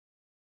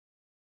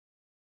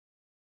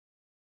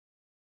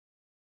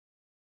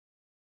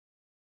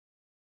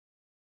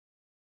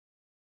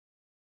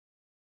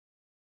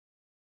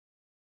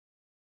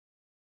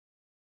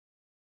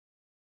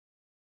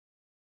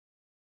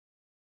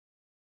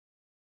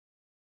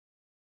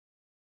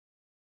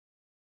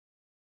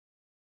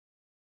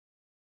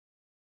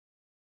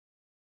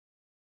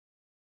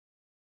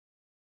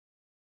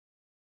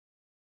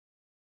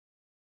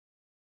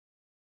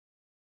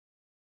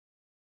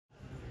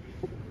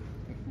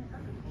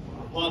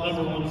Lot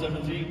number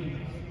 117,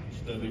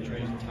 Studley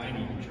Trains,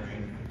 tiny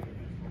train,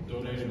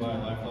 donated by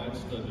Lifeline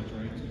Studley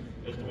Trains,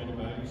 estimated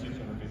value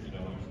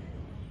 $650.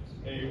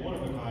 A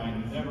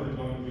one-of-a-kind, never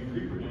going to be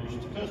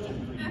reproduced, custom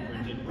 3D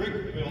printed,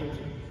 brick-built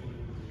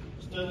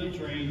Studley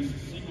Trains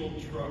single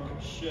truck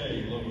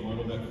Shay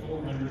locomotive at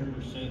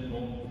 400%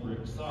 normal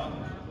brick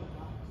size.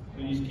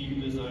 Please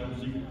keep this item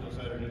secret till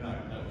Saturday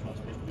night. That was not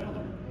supposed to be on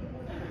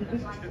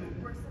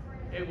there.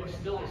 It was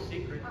still a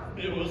secret.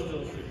 It was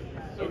still a secret.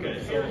 Okay,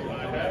 so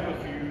I have a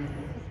few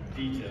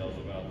details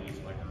about this,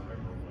 if I can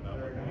remember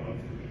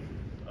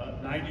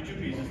without 92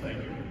 pieces, thank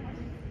you.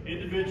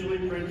 Individually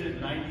printed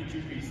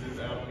 92 pieces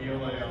out of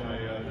PLA on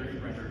a 3D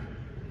printer.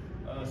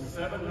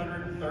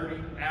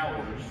 730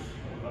 hours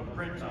of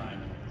print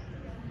time.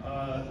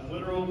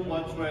 Literal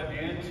blood, sweat,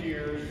 and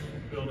tears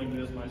building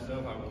this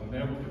myself. I will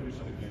never produce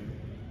it again.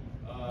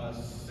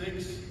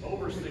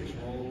 Over six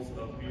rolls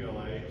of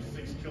PLA,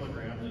 6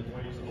 kilograms. It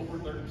weighs over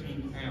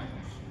 13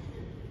 pounds.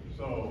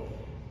 So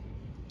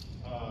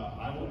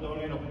I will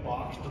donate a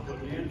box to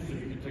put in so you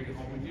can take it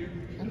home with you.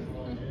 I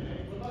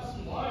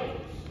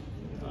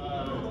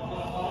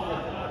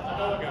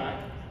know a guy.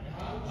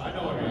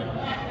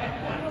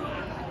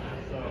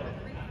 So,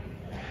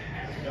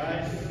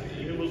 guys,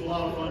 it was a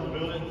lot of fun to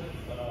build it.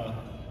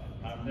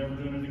 I'm never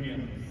doing it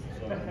again.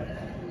 So,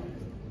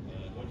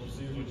 what you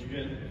see is what you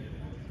get.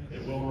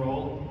 It will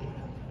roll.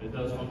 It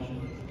does function.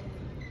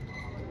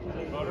 Is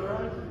it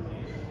motorized?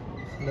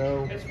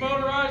 No. It's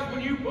motorized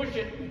when you push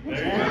it. There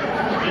you go.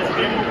 It's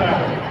getting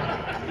better.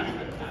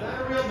 Is that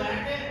a real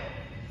magnet?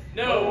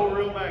 No.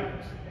 Real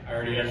magnets. I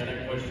already asked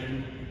that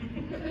question.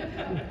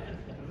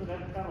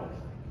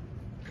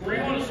 Where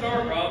do you want to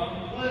start, Rob?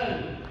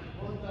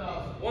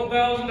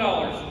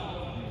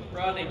 $1,000.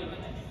 Rodney.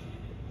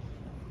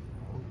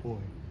 Oh boy.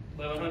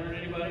 1,100.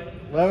 Anybody?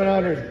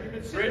 1,100.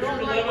 Richard,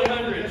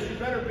 1,100. You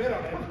better bid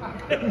on it.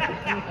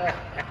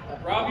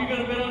 Rob, you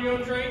gonna bid on your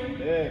own train?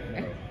 Heck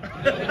no.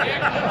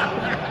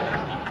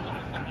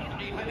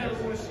 I never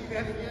want to see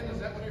that again. Is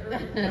that what I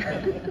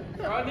heard?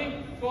 Rodney,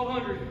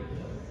 1,200.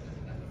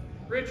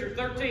 Richard,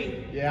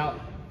 13. Yeah.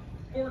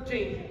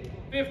 14.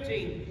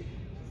 15.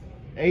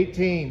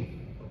 18.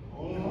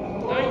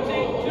 19.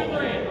 2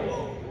 grand.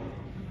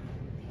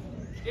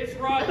 It's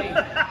Rodney. 2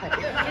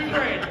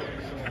 grand.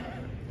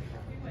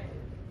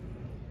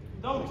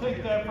 Don't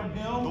take that from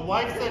him. The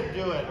wife said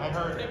do it, I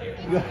heard.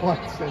 The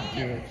one said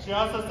do it. She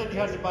also said you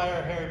had to buy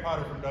her Harry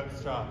Potter from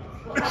Doug's shop.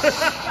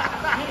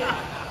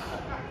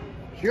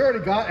 She already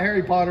got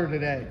Harry Potter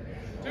today.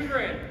 2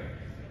 grand.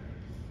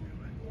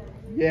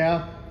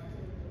 Yeah.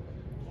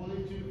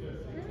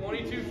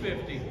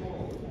 22.50.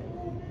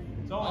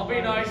 I'll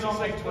be nice and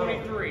say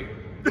 23.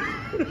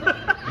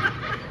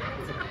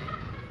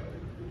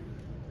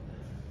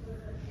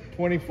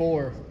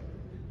 24.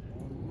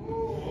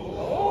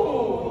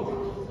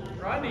 Oh,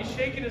 Rodney's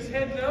shaking his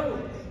head no.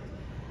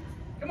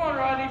 Come on,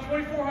 Rodney,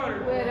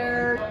 2,400.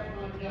 Twitter.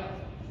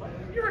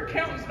 Your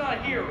accountant's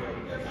not here.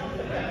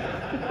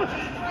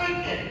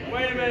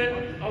 Wait a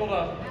minute, hold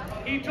up.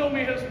 He told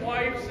me his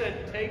wife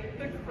said, take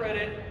the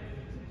credit,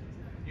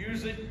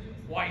 use it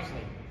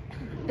wisely.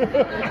 This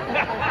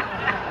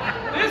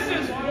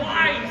is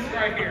wise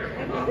right here.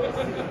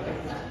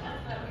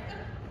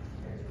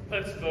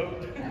 Let's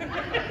vote. 5.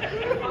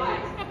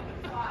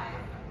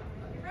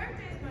 Your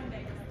birthday's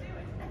Monday. Let's do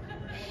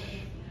it.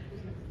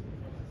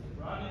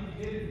 Rodney, you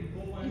get it. You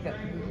pull my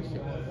train.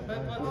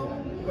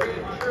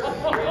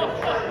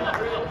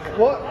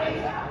 What? I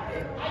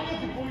get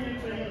to pull your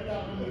train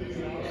without moving it.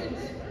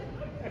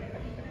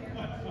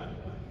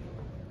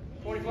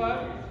 25?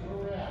 Where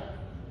we're at?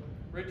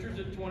 Richard's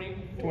at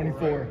 24.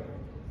 24.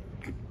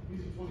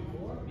 He's at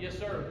 24? Yes,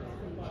 sir.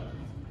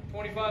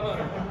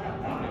 2,500.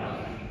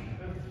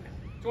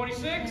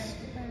 26?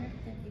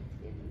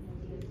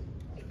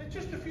 It's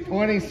just a few.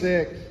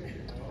 26.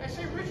 I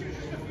say, Richard,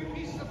 just a few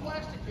pieces of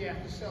plastic you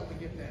have to sell to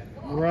get that.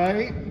 Come on.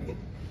 Right?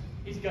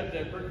 He's got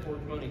that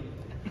Brickworld money.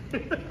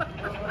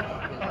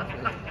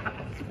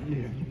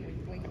 Yeah.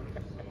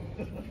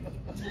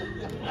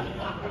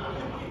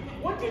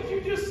 What did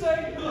you just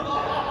say?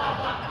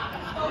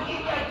 Don't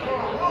get that for a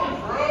room,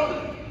 bro.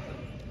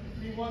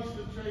 He wants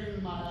to trade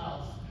in my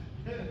house.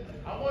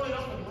 I want it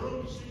up in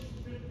room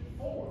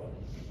 654.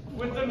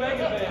 With the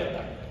mega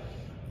bed.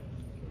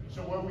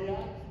 So where we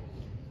at?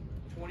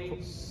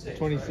 26.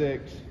 26.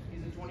 Right?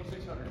 He's at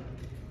 2,600.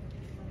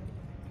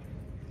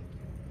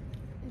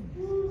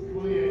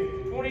 28.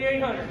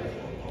 2,800.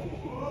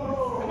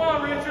 Come on,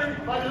 Richard.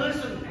 Buddy,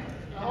 listen.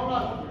 Now, hold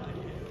on.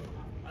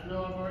 I know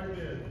I've already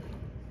bid.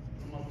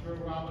 I'm going to throw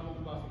Robin in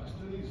the bus. I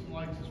still need some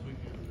lights this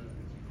weekend.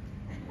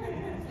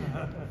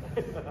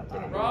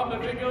 Rob,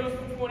 if it goes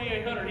for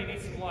 2,800, he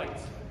needs some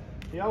lights.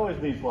 He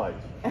always needs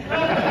lights. Thank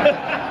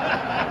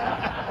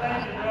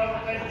you, bro.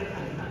 Thank you.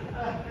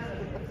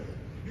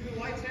 Do the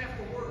lights have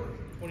to work?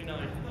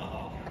 29.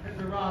 It's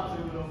a Rob,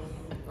 too, though.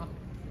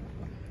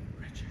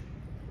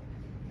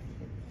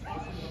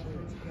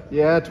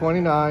 Yeah,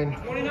 29.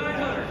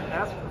 2,900.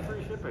 Ask for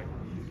free shipping.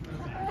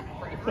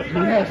 He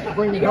has to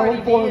bring it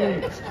home for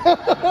me.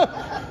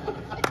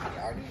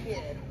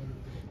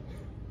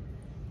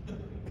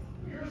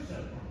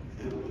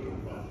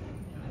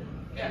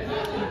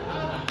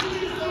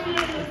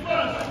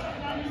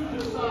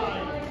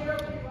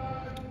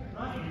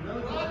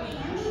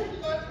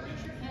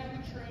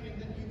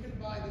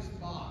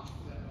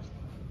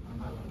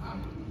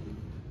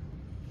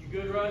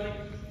 Good, Rodney?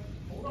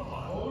 Hold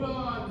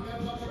on. We got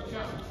another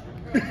challenge.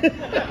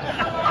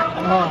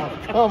 Oh,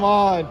 come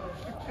on.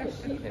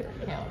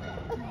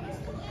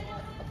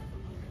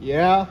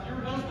 Yeah.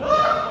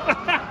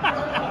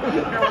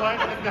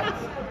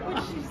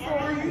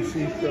 Are you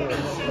She's so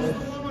the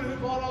woman who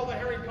bought all the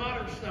Harry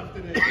Potter stuff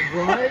today?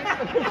 Right?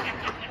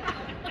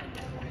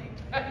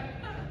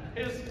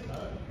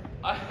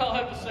 I'll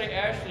have to say,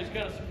 Ashley's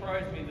kind of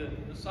surprised me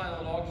that the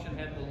silent auction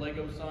had the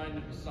Lego sign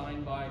that was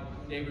signed by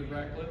David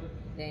Ratcliffe.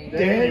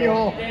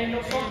 Daniel.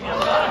 Daniel something.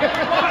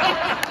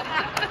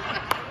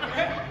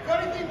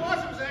 Funny thing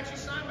was, it was actually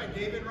signed by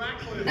David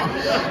Ratcliffe.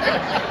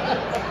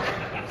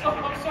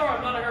 I'm sorry,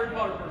 I'm not a Harry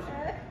Potter person.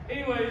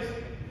 Anyways,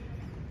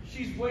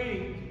 she's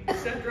waiting.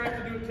 Set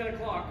draft to do at 10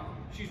 o'clock.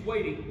 She's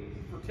waiting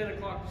for 10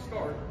 o'clock to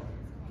start.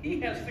 He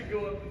has to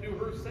go up and do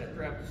her set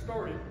draft to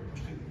start it.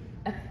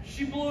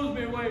 She blows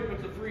me away,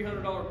 puts a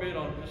 $300 bid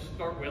on it to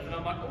start with, and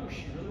I'm like, oh,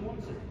 she really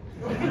wants it.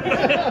 Like I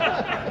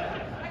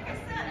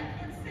said, I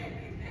can't say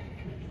anything.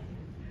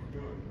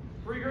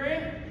 $3,000?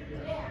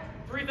 Yeah.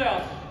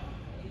 3,000.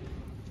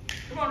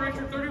 Come on,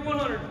 Richard,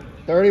 3,100.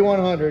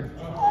 3,100.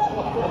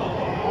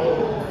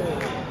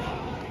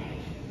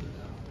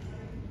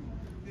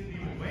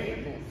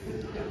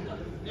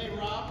 Hey,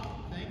 Rob.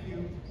 Thank you.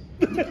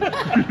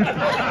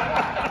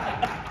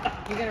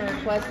 You gonna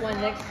request one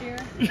next year?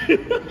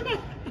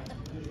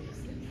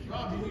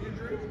 Rob, you need a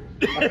drink?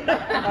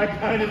 I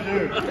kind of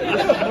do.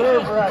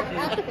 Nerve-wracking.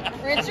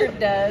 Richard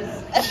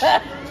does.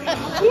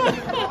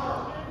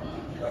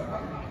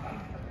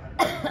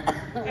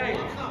 Hey,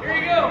 here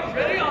you go.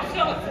 Ready? I'll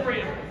sell it for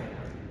you.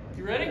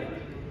 You ready?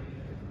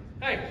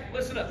 Hey,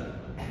 listen up.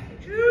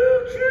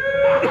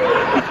 Choo-choo!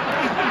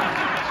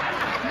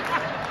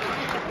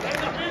 Let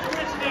the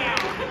business down.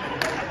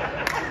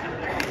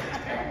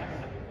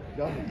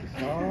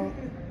 Stop.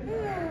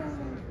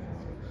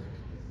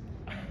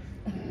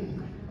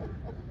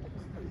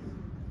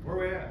 Where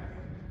we at?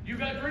 You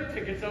got drink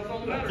tickets. That's all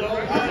that matters, all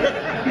right?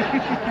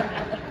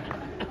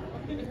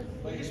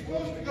 Well, you're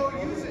supposed to go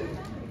use it.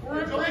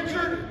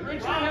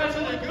 Richard has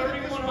it at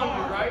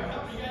 3,100, right?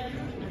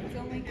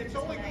 It's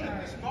only good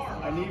at this bar.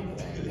 I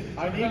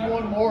need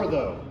one more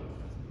though.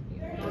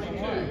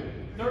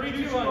 3,200.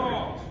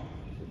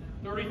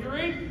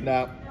 33?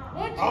 No.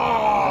 What?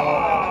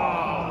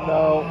 No.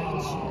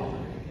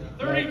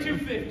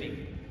 3,250.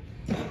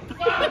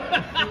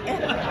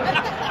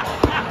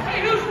 Hey,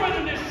 who's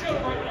running this show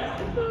right now?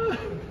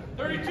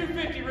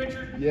 3,250,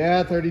 Richard.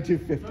 Yeah,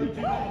 3,250.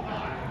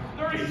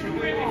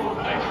 3,250 for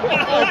Mike.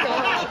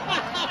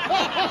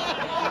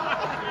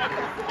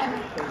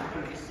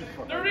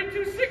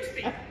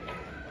 3,260.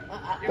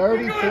 If we're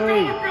going dollar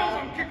 33. bills,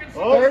 I'm kicking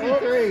some.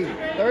 33.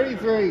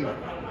 33.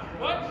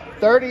 What?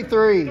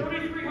 33.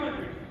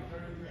 3,300.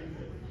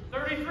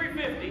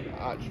 3,350.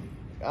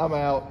 I'm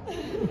out.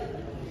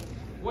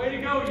 Way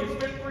to go, you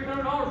spent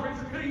 $300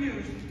 Richard could have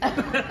used.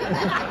 Caleb,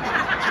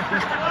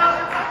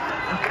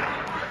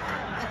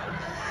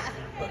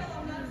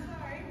 I'm not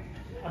sorry.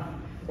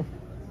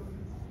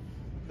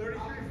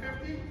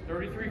 33.50?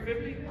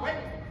 3,350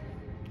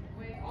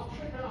 I'll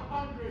check out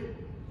 100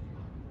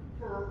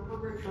 for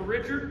Richard. for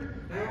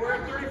Richard. We're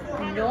at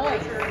 3,400.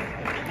 Nice.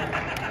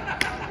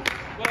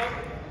 Well,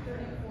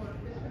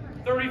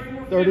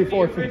 3,450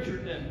 34.50.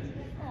 Richard then.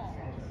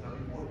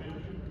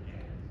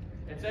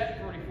 It's at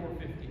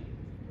 3,450.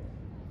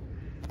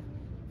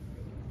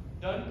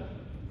 Done?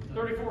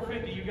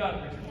 3,450, you got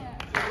it, Richard.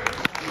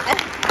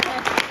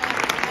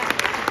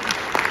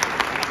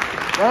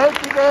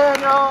 Thank you,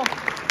 Daniel.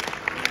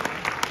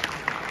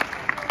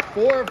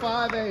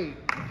 458.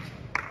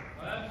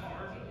 That's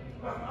hard.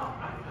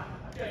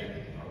 Okay.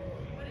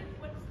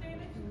 What's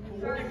David?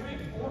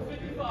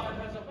 455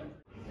 has a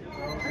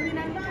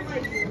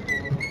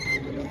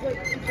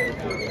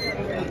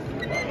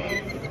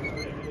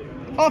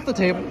Off the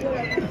table.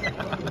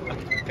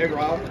 Hey,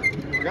 Rob.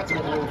 I got some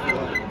oil for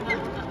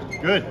you.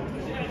 Good.